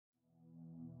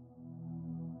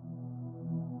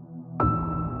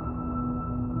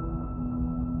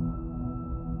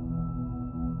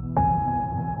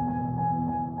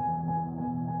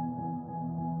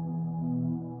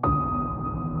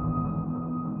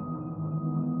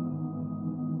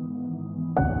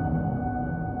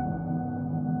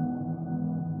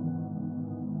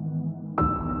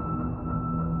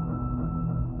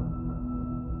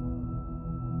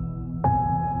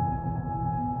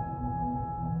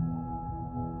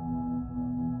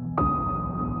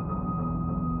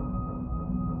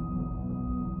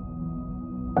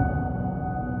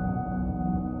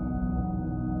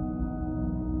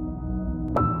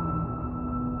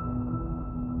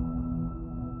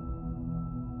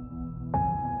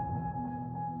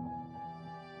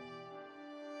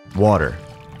Water.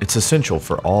 It's essential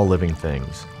for all living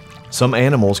things. Some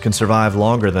animals can survive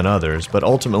longer than others, but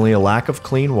ultimately a lack of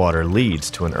clean water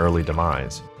leads to an early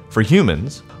demise. For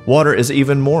humans, water is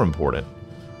even more important.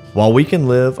 While we can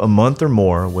live a month or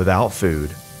more without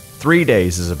food, 3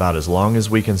 days is about as long as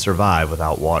we can survive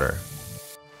without water.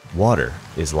 Water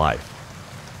is life.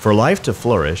 For life to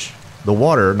flourish, the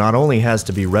water not only has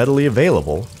to be readily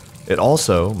available, it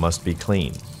also must be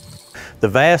clean. The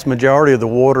vast majority of the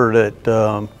water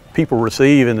that people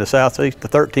receive in the Southeast, the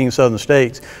 13 southern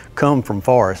states, come from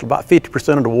forest. About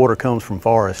 50% of the water comes from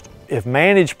forest. If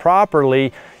managed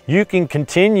properly, you can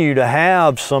continue to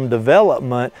have some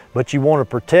development, but you want to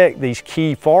protect these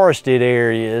key forested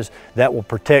areas that will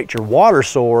protect your water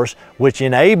source, which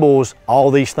enables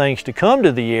all these things to come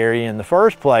to the area in the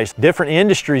first place. Different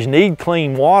industries need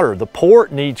clean water. The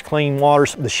port needs clean water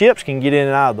so the ships can get in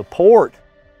and out of the port.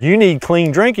 You need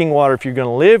clean drinking water if you're going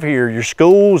to live here. Your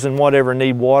schools and whatever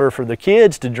need water for the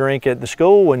kids to drink at the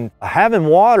school. And having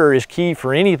water is key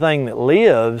for anything that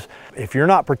lives. If you're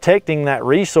not protecting that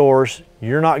resource,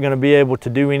 you're not going to be able to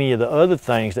do any of the other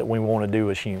things that we want to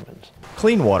do as humans.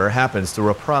 Clean water happens through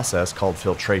a process called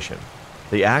filtration,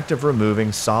 the act of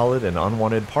removing solid and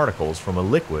unwanted particles from a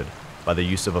liquid by the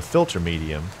use of a filter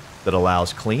medium that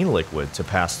allows clean liquid to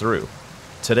pass through.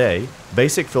 Today,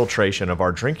 basic filtration of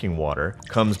our drinking water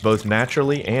comes both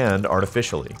naturally and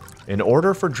artificially. In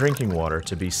order for drinking water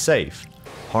to be safe,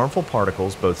 harmful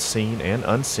particles, both seen and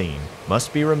unseen,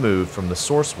 must be removed from the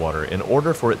source water in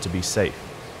order for it to be safe.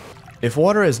 If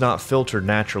water is not filtered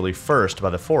naturally first by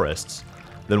the forests,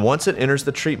 then once it enters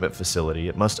the treatment facility,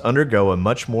 it must undergo a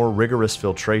much more rigorous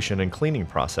filtration and cleaning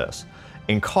process,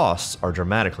 and costs are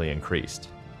dramatically increased.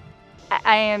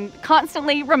 I am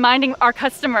constantly reminding our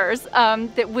customers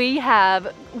that we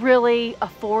have really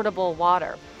affordable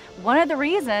water. One of the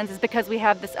reasons is because we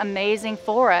have this amazing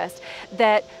forest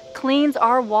that cleans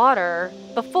our water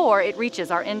before it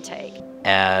reaches our intake.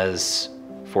 As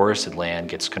forested land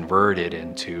gets converted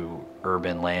into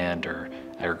urban land or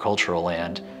agricultural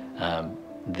land,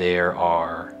 there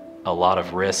are a lot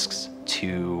of risks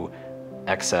to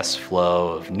excess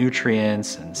flow of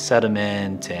nutrients and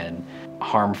sediment and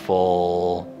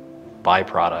harmful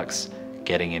byproducts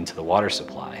getting into the water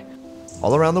supply.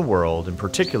 All around the world, and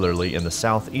particularly in the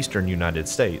southeastern United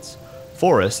States,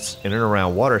 forests in and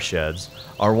around watersheds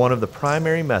are one of the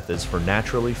primary methods for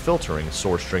naturally filtering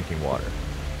source drinking water.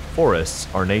 Forests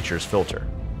are nature's filter.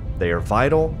 They are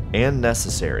vital and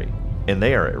necessary, and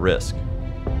they are at risk.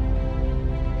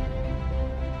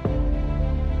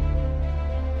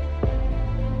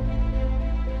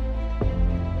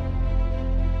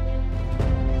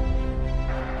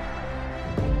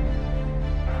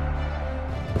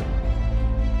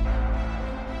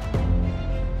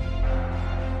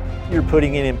 You're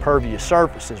putting in impervious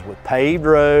surfaces with paved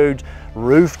roads,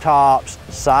 rooftops,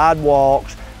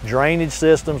 sidewalks, drainage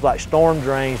systems like storm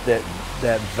drains that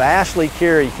vastly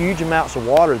carry huge amounts of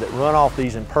water that run off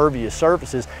these impervious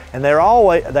surfaces, and they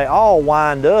all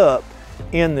wind up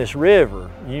in this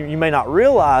river. You may not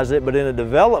realize it, but in a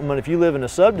development, if you live in a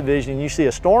subdivision and you see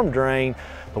a storm drain,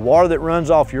 the water that runs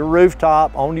off your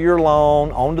rooftop, onto your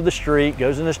lawn, onto the street,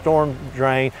 goes in the storm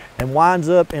drain and winds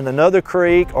up in another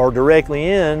creek or directly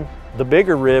in the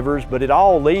bigger rivers, but it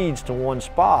all leads to one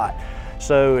spot.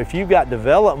 So if you've got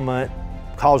development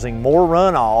causing more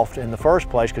runoff in the first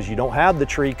place because you don't have the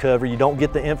tree cover, you don't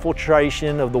get the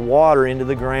infiltration of the water into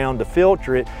the ground to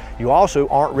filter it, you also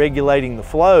aren't regulating the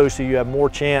flow, so you have more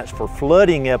chance for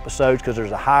flooding episodes because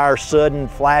there's a higher sudden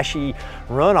flashy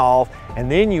runoff.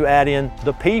 And then you add in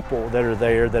the people that are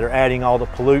there that are adding all the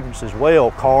pollutants as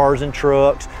well, cars and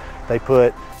trucks. They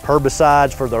put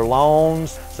herbicides for their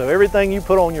lawns. So everything you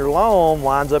put on your lawn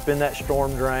winds up in that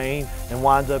storm drain and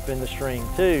winds up in the stream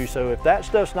too. So if that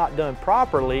stuff's not done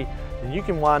properly, then you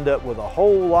can wind up with a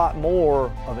whole lot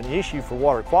more of an issue for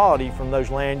water quality from those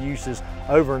land uses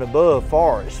over and above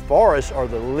forests. Forests are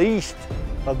the least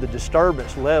of the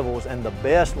disturbance levels and the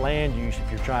best land use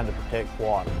if you're trying to protect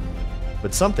water.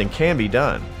 But something can be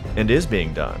done, and is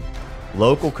being done.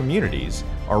 Local communities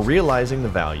are realizing the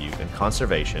value in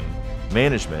conservation,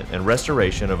 management, and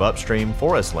restoration of upstream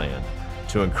forest land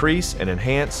to increase and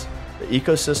enhance the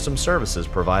ecosystem services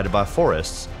provided by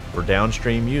forests for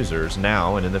downstream users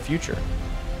now and in the future.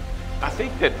 I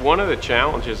think that one of the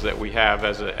challenges that we have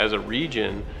as a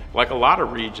region, like a lot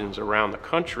of regions around the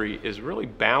country, is really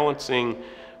balancing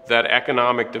that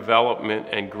economic development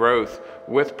and growth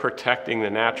with protecting the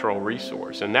natural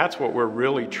resource. And that's what we're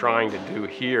really trying to do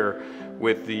here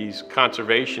with these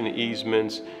conservation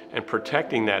easements and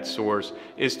protecting that source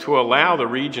is to allow the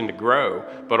region to grow,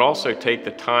 but also take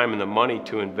the time and the money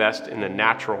to invest in the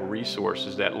natural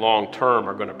resources that long term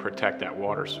are going to protect that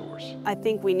water source. I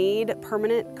think we need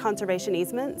permanent conservation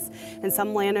easements, and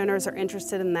some landowners are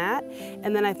interested in that.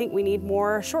 And then I think we need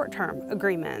more short-term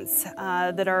agreements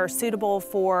that are suitable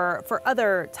for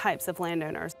other types of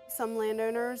landowners. Some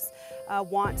landowners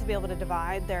want to be able to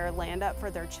divide their land up for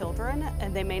their children,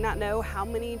 and they may not know how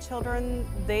many children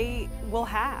they will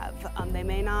have. They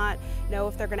may not know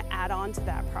if they're going to add on to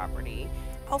that property.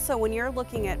 Also, when you're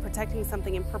looking at protecting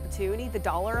something in perpetuity, the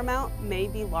dollar amount may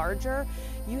be larger.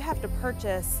 You have to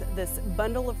purchase this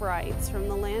bundle of rights from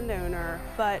the landowner,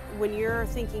 but when you're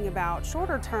thinking about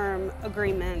shorter term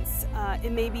agreements,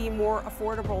 it may be more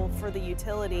affordable for the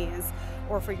utilities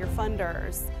or for your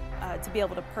funders to be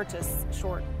able to purchase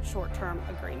short-term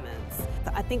agreements.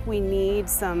 I think we need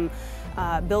some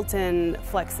built-in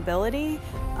flexibility,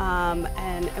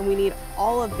 and we need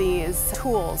all of these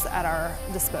tools at our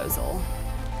disposal.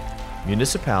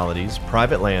 Municipalities,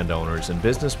 private landowners, and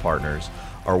business partners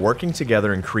are working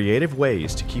together in creative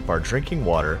ways to keep our drinking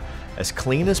water as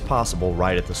clean as possible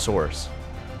right at the source.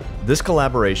 This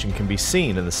collaboration can be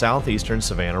seen in the southeastern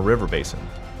Savannah River Basin,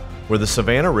 where the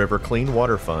Savannah River Clean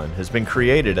Water Fund has been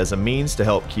created as a means to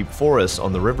help keep forests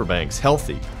on the riverbanks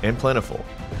healthy and plentiful,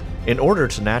 in order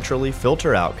to naturally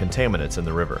filter out contaminants in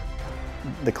the river.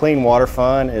 The Clean Water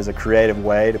Fund is a creative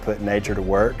way to put nature to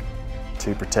work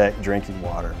to protect drinking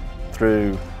water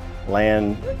through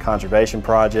land conservation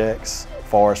projects,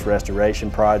 forest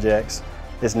restoration projects.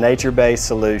 It's nature-based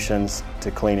solutions to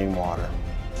cleaning water.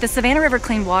 The Savannah River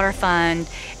Clean Water Fund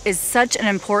is such an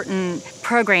important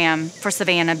program for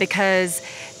Savannah because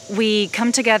we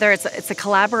come together, it's a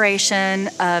collaboration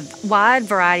of wide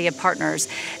variety of partners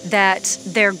that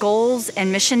their goals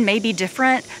and mission may be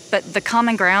different, but the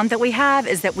common ground that we have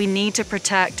is that we need to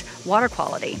protect water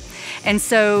quality. And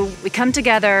so we come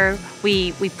together,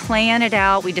 we plan it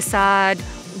out, we decide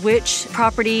which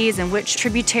properties and which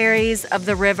tributaries of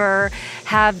the river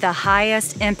have the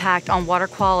highest impact on water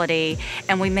quality,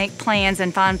 and we make plans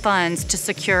and find funds to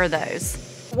secure those.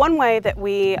 One way that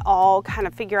we all kind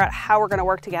of figure out how we're going to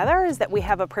work together is that we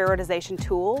have a prioritization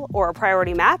tool or a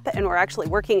priority map, and we're actually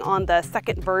working on the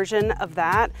second version of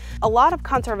that. A lot of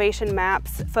conservation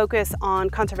maps focus on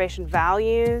conservation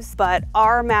values, but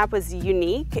our map was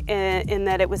unique in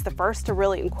that it was the first to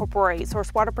really incorporate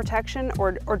source water protection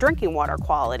or drinking water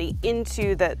quality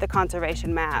into the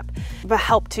conservation map. It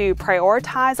helped to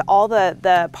prioritize all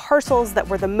the parcels that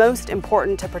were the most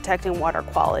important to protecting water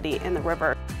quality in the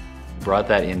river. Brought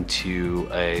that into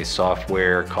a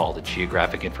software called a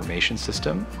Geographic Information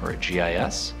System, or a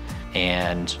GIS,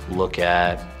 and look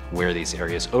at where these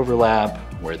areas overlap,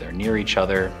 where they're near each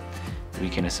other. We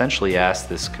can essentially ask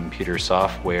this computer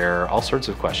software all sorts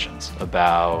of questions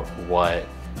about what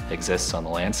exists on the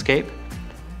landscape,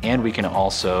 and we can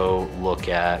also look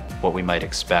at what we might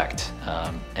expect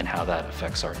and how that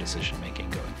affects our decision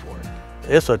making going forward.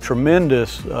 It's a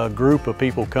tremendous group of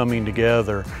people coming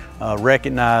together,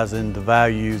 recognizing the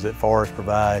values that forests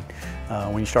provide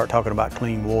when you start talking about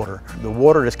clean water. The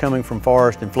water that's coming from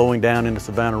forest and flowing down into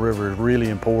Savannah River is really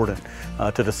important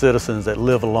to the citizens that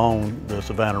live along the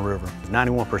Savannah River.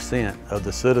 91% of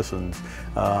the citizens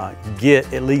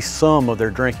get at least some of their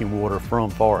drinking water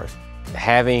from forests.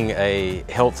 Having a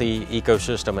healthy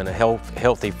ecosystem and a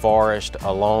healthy forest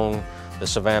along the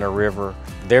Savannah River,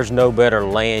 there's no better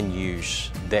land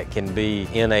use that can be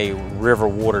in a river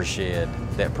watershed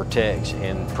that protects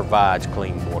and provides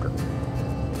clean water.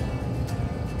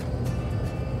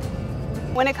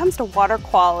 When it comes to water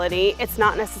quality, it's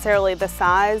not necessarily the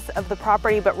size of the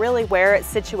property, but really where it's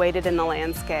situated in the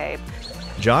landscape.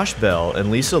 Josh Bell and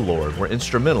Lisa Lord were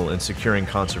instrumental in securing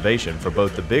conservation for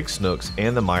both the Big Snooks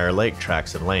and the Meyer Lake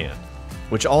tracts of land,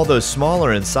 which, although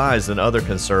smaller in size than other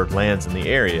conserved lands in the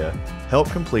area, help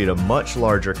complete a much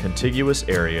larger contiguous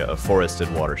area of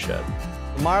forested watershed.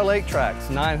 The Meyer Lake Tract's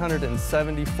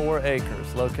 974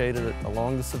 acres located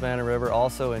along the Savannah River,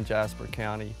 also in Jasper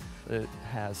County. It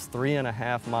has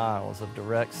 3.5 miles of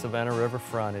direct Savannah River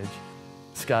frontage.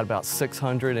 It's got about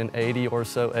 680 or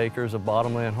so acres of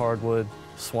bottomland hardwood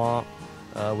swamp,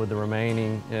 with the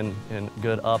remaining in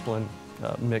good upland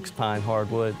mixed pine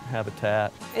hardwood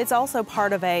habitat. It's also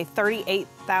part of a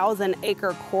 38,000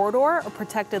 acre corridor of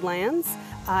protected lands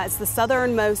It's the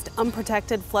southernmost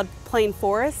unprotected floodplain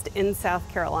forest in South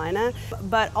Carolina,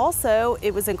 but also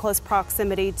it was in close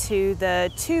proximity to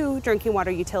the 2 drinking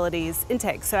water utilities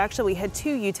intakes. So actually we had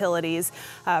 2 utilities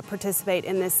participate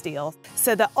in this deal.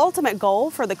 So the ultimate goal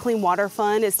for the Clean Water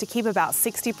Fund is to keep about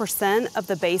 60% of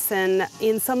the basin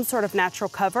in some sort of natural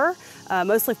cover,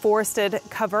 mostly forested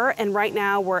cover, and right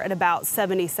now we're at about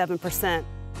 77%.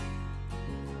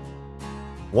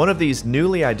 One of these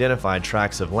newly identified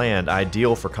tracts of land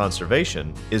ideal for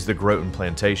conservation is the Groton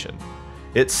Plantation.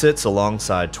 It sits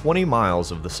alongside 20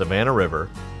 miles of the Savannah River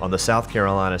on the South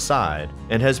Carolina side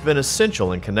and has been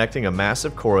essential in connecting a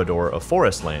massive corridor of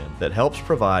forest land that helps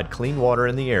provide clean water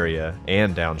in the area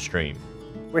and downstream.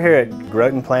 We're here at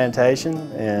Groton Plantation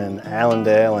in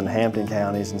Allendale and Hampton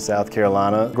counties in South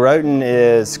Carolina. Groton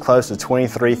is close to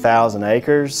 23,000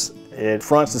 acres. It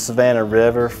fronts the Savannah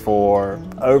River for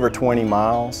over 20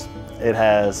 miles. It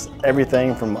has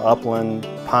everything from upland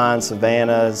pine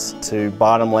savannas to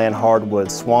bottomland hardwood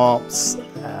swamps,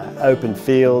 open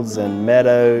fields and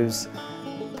meadows,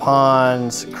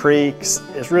 ponds, creeks.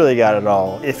 It's really got it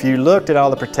all. If you looked at all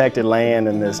the protected land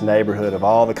in this neighborhood of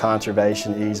all the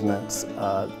conservation easements,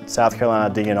 South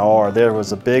Carolina DNR, there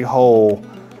was a big hole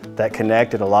that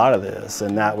connected a lot of this,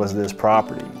 and that was this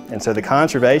property. And so the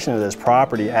conservation of this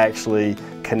property actually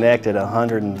connected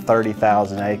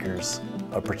 130,000 acres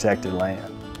of protected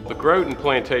land. The Groton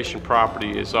Plantation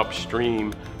property is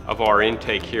upstream of our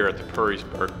intake here at the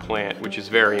Perrysburg plant, which is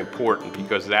very important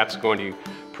because that's going to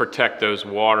protect those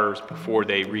waters before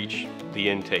they reach the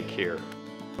intake here.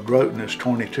 Groton is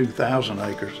 22,000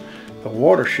 acres. The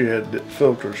watershed that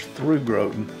filters through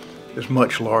Groton is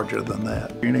much larger than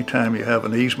that. Anytime you have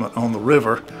an easement on the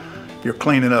river, you're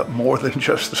cleaning up more than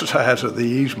just the size of the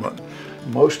easement.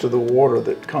 Most of the water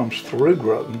that comes through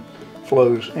Groton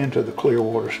flows into the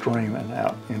Clearwater stream and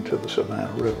out into the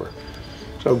Savannah River.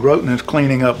 So Groton is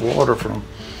cleaning up water from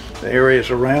the areas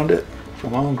around it,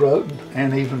 from on Groton,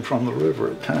 and even from the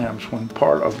river at times when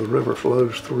part of the river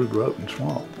flows through Groton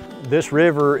Swamp. This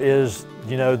river is,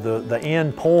 you know, the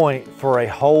end point for a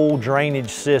whole drainage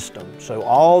system. So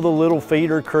all the little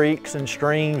feeder creeks and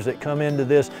streams that come into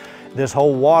this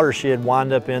whole watershed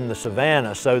wind up in the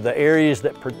Savannah. So the areas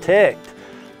that protect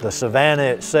the Savannah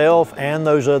itself and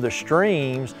those other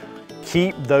streams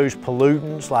keep those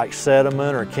pollutants like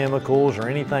sediment or chemicals or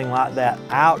anything like that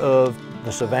out of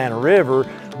the Savannah River,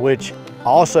 which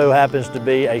also happens to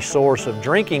be a source of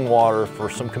drinking water for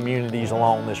some communities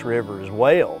along this river as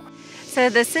well. So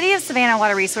the City of Savannah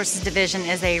Water Resources Division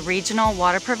is a regional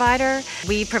water provider.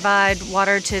 We provide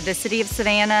water to the City of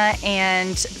Savannah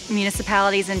and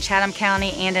municipalities in Chatham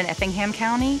County and in Effingham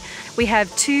County. We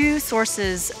have 2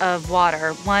 sources of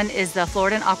water. One is the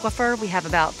Floridan Aquifer. We have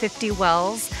about 50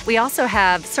 wells. We also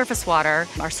have surface water.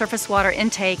 Our surface water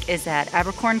intake is at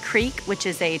Abercorn Creek, which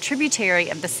is a tributary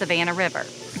of the Savannah River.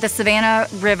 The Savannah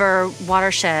River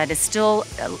watershed is still,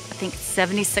 I think,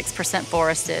 76%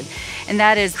 forested, and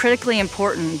that is critically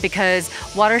important because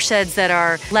watersheds that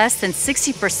are less than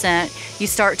 60%, you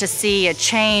start to see a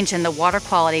change in the water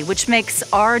quality, which makes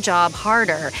our job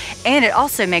harder, and it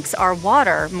also makes our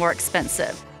water more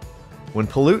expensive. When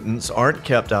pollutants aren't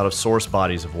kept out of source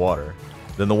bodies of water,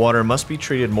 then the water must be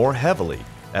treated more heavily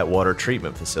at water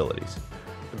treatment facilities.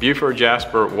 The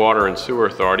Beaufort-Jasper Water and Sewer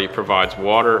Authority provides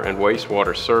water and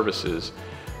wastewater services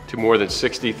to more than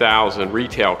 60,000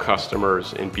 retail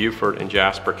customers in Beaufort and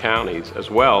Jasper counties, as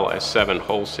well as 7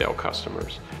 wholesale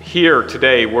customers. Here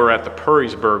today, we're at the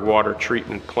Perrysburg Water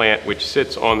Treatment Plant, which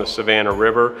sits on the Savannah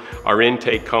River. Our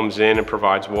intake comes in and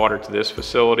provides water to this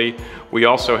facility. We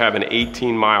also have an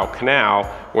 18-mile canal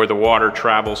where the water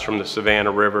travels from the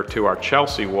Savannah River to our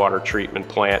Chelsea Water Treatment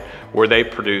Plant, where they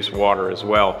produce water as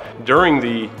well. During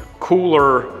the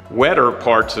cooler, wetter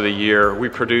parts of the year, we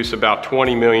produce about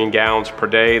 20 million gallons per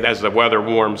day. As the weather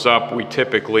warms up,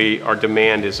 our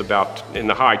demand is about in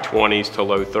the high 20s to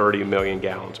low 30 million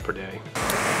gallons per day.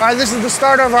 All right, this is the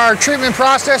start of our treatment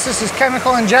process. This is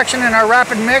chemical injection in our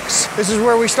rapid mix. This is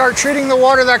where we start treating the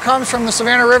water that comes from the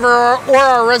Savannah River or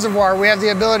our reservoir. We have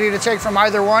the ability to take from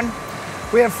either one.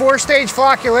 We have 4-stage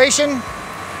flocculation.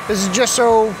 This is just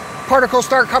so particles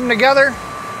start coming together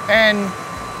and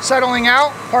settling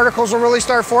out. Particles will really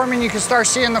start forming. You can start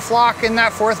seeing the flock in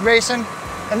that 4th basin,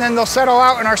 and then they'll settle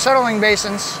out in our settling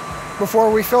basins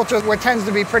before we filter what tends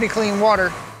to be pretty clean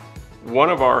water.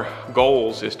 One of our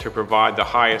goals is to provide the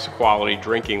highest quality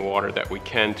drinking water that we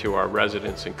can to our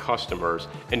residents and customers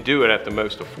and do it at the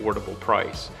most affordable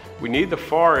price. We need the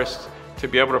forest to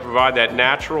be able to provide that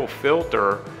natural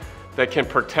filter that can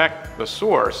protect the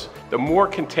source. The more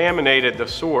contaminated the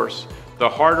source, the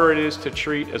harder it is to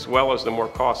treat as well as the more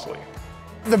costly.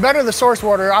 The better the source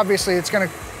water, obviously it's going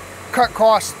to cut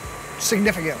costs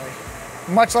significantly.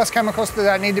 Much less chemicals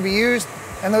that need to be used,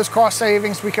 and those cost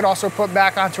savings we could also put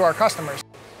back onto our customers.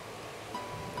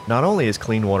 Not only is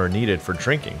clean water needed for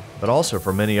drinking, but also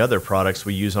for many other products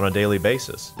we use on a daily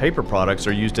basis. Paper products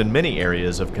are used in many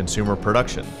areas of consumer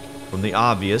production, from the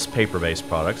obvious paper-based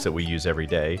products that we use every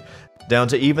day, down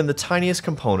to even the tiniest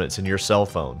components in your cell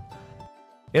phone.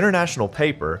 International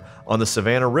Paper on the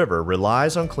Savannah River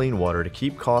relies on clean water to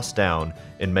keep costs down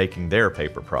in making their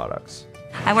paper products.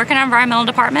 I work in our environmental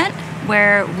department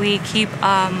where we keep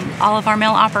all of our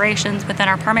mill operations within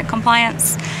our permit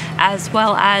compliance, as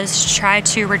well as try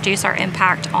to reduce our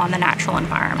impact on the natural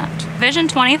environment. Vision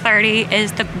 2030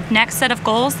 is the next set of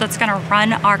goals that's going to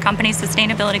run our company's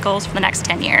sustainability goals for the next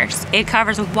 10 years. It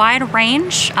covers a wide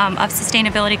range of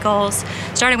sustainability goals,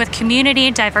 starting with community,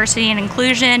 diversity, and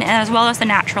inclusion, as well as the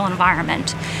natural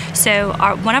environment. So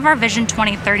one of our Vision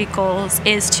 2030 goals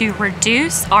is to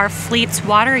reduce our fleet's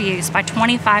water use by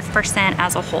 25%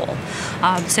 as a whole.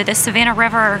 So this Savannah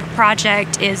River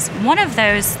project is one of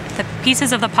the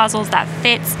pieces of the puzzles that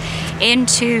fits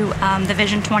into the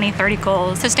Vision 2030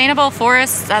 goals. Sustainable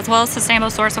forests as well as sustainable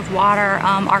source of water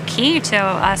are key to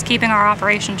us keeping our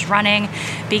operations running,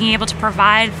 being able to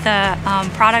provide the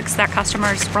products that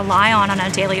customers rely on a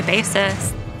daily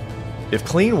basis. If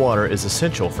clean water is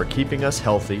essential for keeping us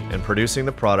healthy and producing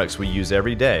the products we use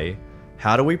every day,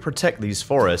 how do we protect these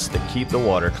forests that keep the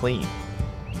water clean?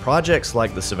 Projects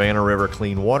like the Savannah River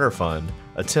Clean Water Fund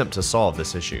attempt to solve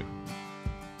this issue.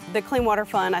 The Clean Water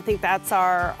Fund, I think that's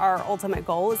our ultimate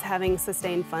goal, is having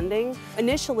sustained funding.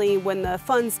 Initially, when the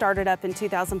fund started up in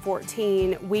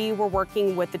 2014, we were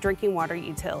working with the drinking water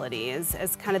utilities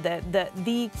as kind of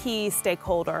the key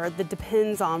stakeholder that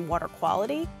depends on water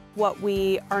quality. What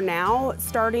we are now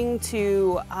starting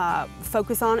to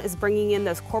focus on is bringing in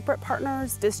those corporate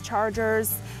partners,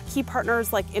 dischargers, key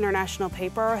partners like International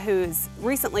Paper, who's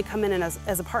recently come in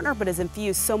as a partner but has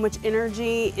infused so much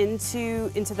energy into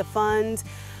the fund.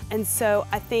 And so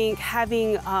I think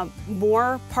having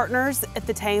more partners at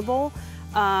the table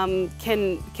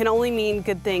can only mean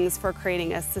good things for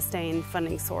creating a sustained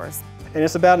funding source. And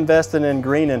it's about investing in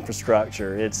green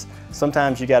infrastructure.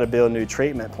 Sometimes you got to build new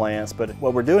treatment plants, but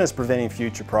what we're doing is preventing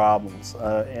future problems.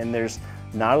 And there's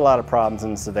not a lot of problems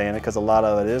in Savannah because a lot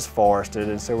of it is forested,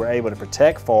 and so we're able to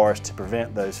protect forests to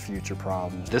prevent those future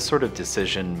problems. This sort of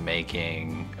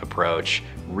decision-making approach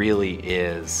really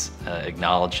is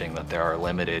acknowledging that there are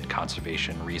limited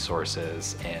conservation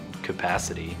resources and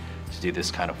capacity to do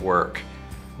this kind of work.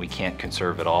 We can't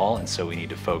conserve it all, and so we need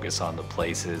to focus on the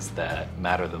places that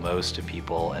matter the most to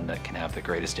people and that can have the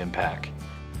greatest impact.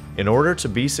 In order to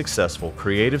be successful,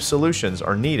 creative solutions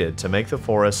are needed to make the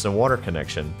forests and water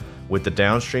connection with the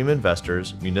downstream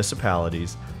investors,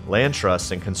 municipalities, land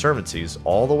trusts, and conservancies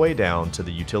all the way down to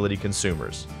the utility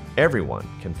consumers. Everyone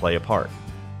can play a part.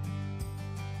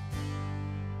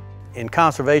 In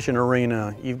conservation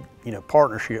arena,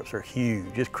 partnerships are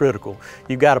huge, it's critical.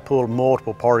 You've got to pull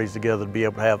multiple parties together to be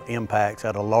able to have impacts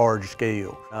at a large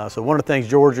scale. So one of the things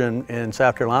Georgia and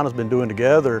South Carolina has been doing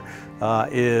together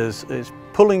is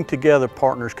pulling together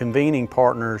partners, convening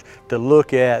partners to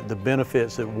look at the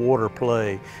benefits that water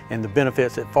play and the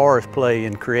benefits that forests play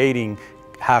in creating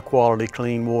high quality,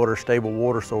 clean water, stable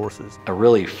water sources. A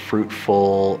really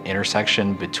fruitful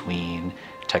intersection between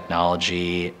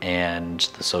technology and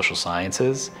the social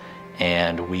sciences,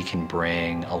 and we can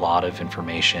bring a lot of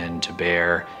information to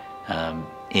bear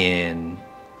in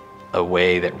a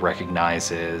way that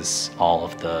recognizes all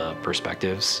of the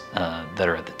perspectives that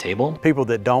are at the table. People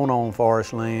that don't own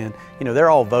forest land, they're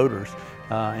all voters.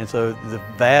 And so the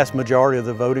vast majority of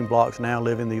the voting blocks now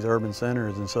live in these urban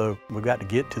centers, and so we've got to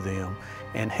get to them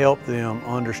and help them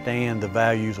understand the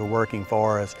values of working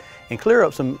forests and clear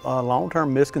up some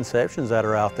long-term misconceptions that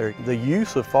are out there. The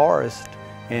use of forest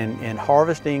and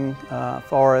harvesting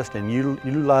forest and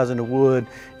utilizing the wood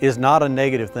is not a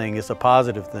negative thing, it's a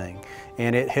positive thing.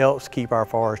 And it helps keep our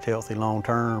forest healthy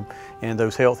long-term, and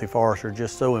those healthy forests are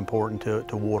just so important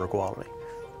to water quality.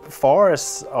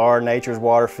 Forests are nature's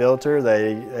water filter.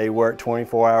 They work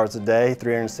 24 hours a day,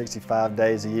 365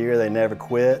 days a year. They never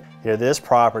quit. This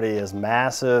property is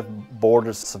massive,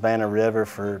 borders the Savannah River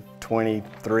for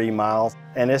 23 miles,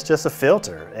 and it's just a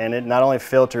filter. And it not only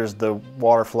filters the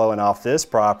water flowing off this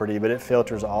property, but it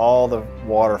filters all the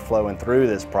water flowing through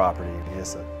this property.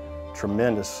 It's a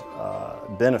tremendous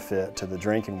benefit to the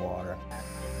drinking water.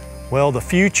 Well, the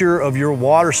future of your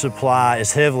water supply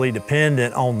is heavily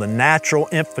dependent on the natural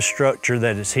infrastructure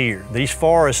that is here. These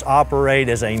forests operate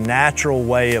as a natural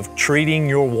way of treating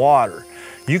your water.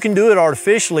 You can do it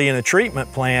artificially in a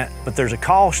treatment plant, but there's a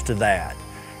cost to that.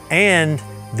 And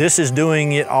This is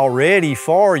doing it already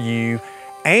for you,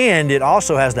 and it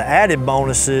also has the added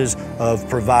bonuses of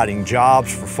providing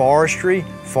jobs for forestry,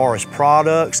 forest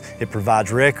products. It provides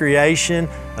recreation,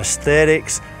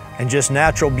 aesthetics, and just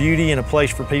natural beauty and a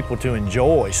place for people to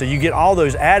enjoy. So you get all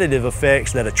those additive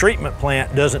effects that a treatment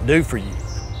plant doesn't do for you.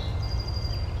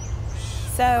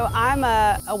 So I'm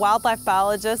a wildlife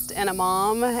biologist and a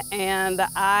mom, and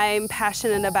I'm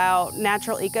passionate about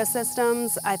natural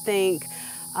ecosystems. I think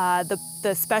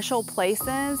the special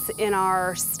places in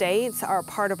our states are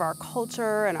part of our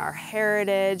culture and our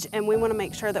heritage, and we want to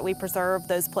make sure that we preserve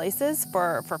those places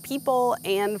for people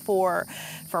and for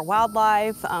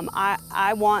wildlife.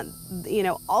 I want, you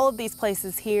know, all of these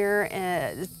places here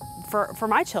for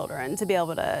my children to be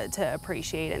able to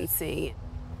appreciate and see.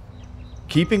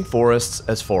 Keeping forests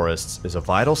as forests is a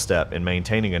vital step in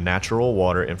maintaining a natural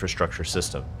water infrastructure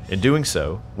system. In doing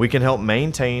so, we can help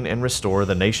maintain and restore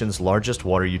the nation's largest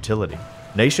water utility.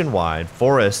 Nationwide,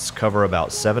 forests cover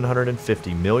about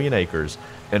 750 million acres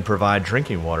and provide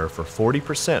drinking water for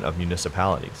 40% of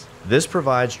municipalities. This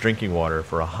provides drinking water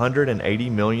for 180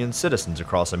 million citizens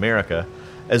across America,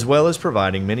 as well as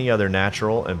providing many other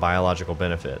natural and biological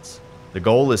benefits. The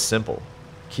goal is simple: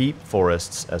 keep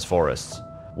forests as forests.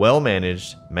 Well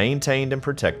managed, maintained, and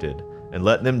protected, and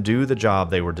let them do the job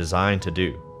they were designed to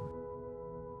do.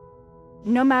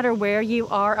 No matter where you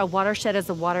are, a watershed is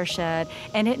a watershed,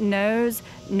 and it knows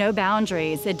no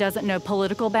boundaries. It doesn't know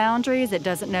political boundaries. It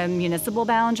doesn't know municipal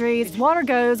boundaries. Water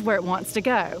goes where it wants to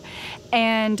go.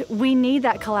 And we need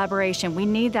that collaboration. We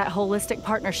need that holistic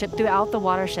partnership throughout the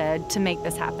watershed to make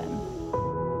this happen.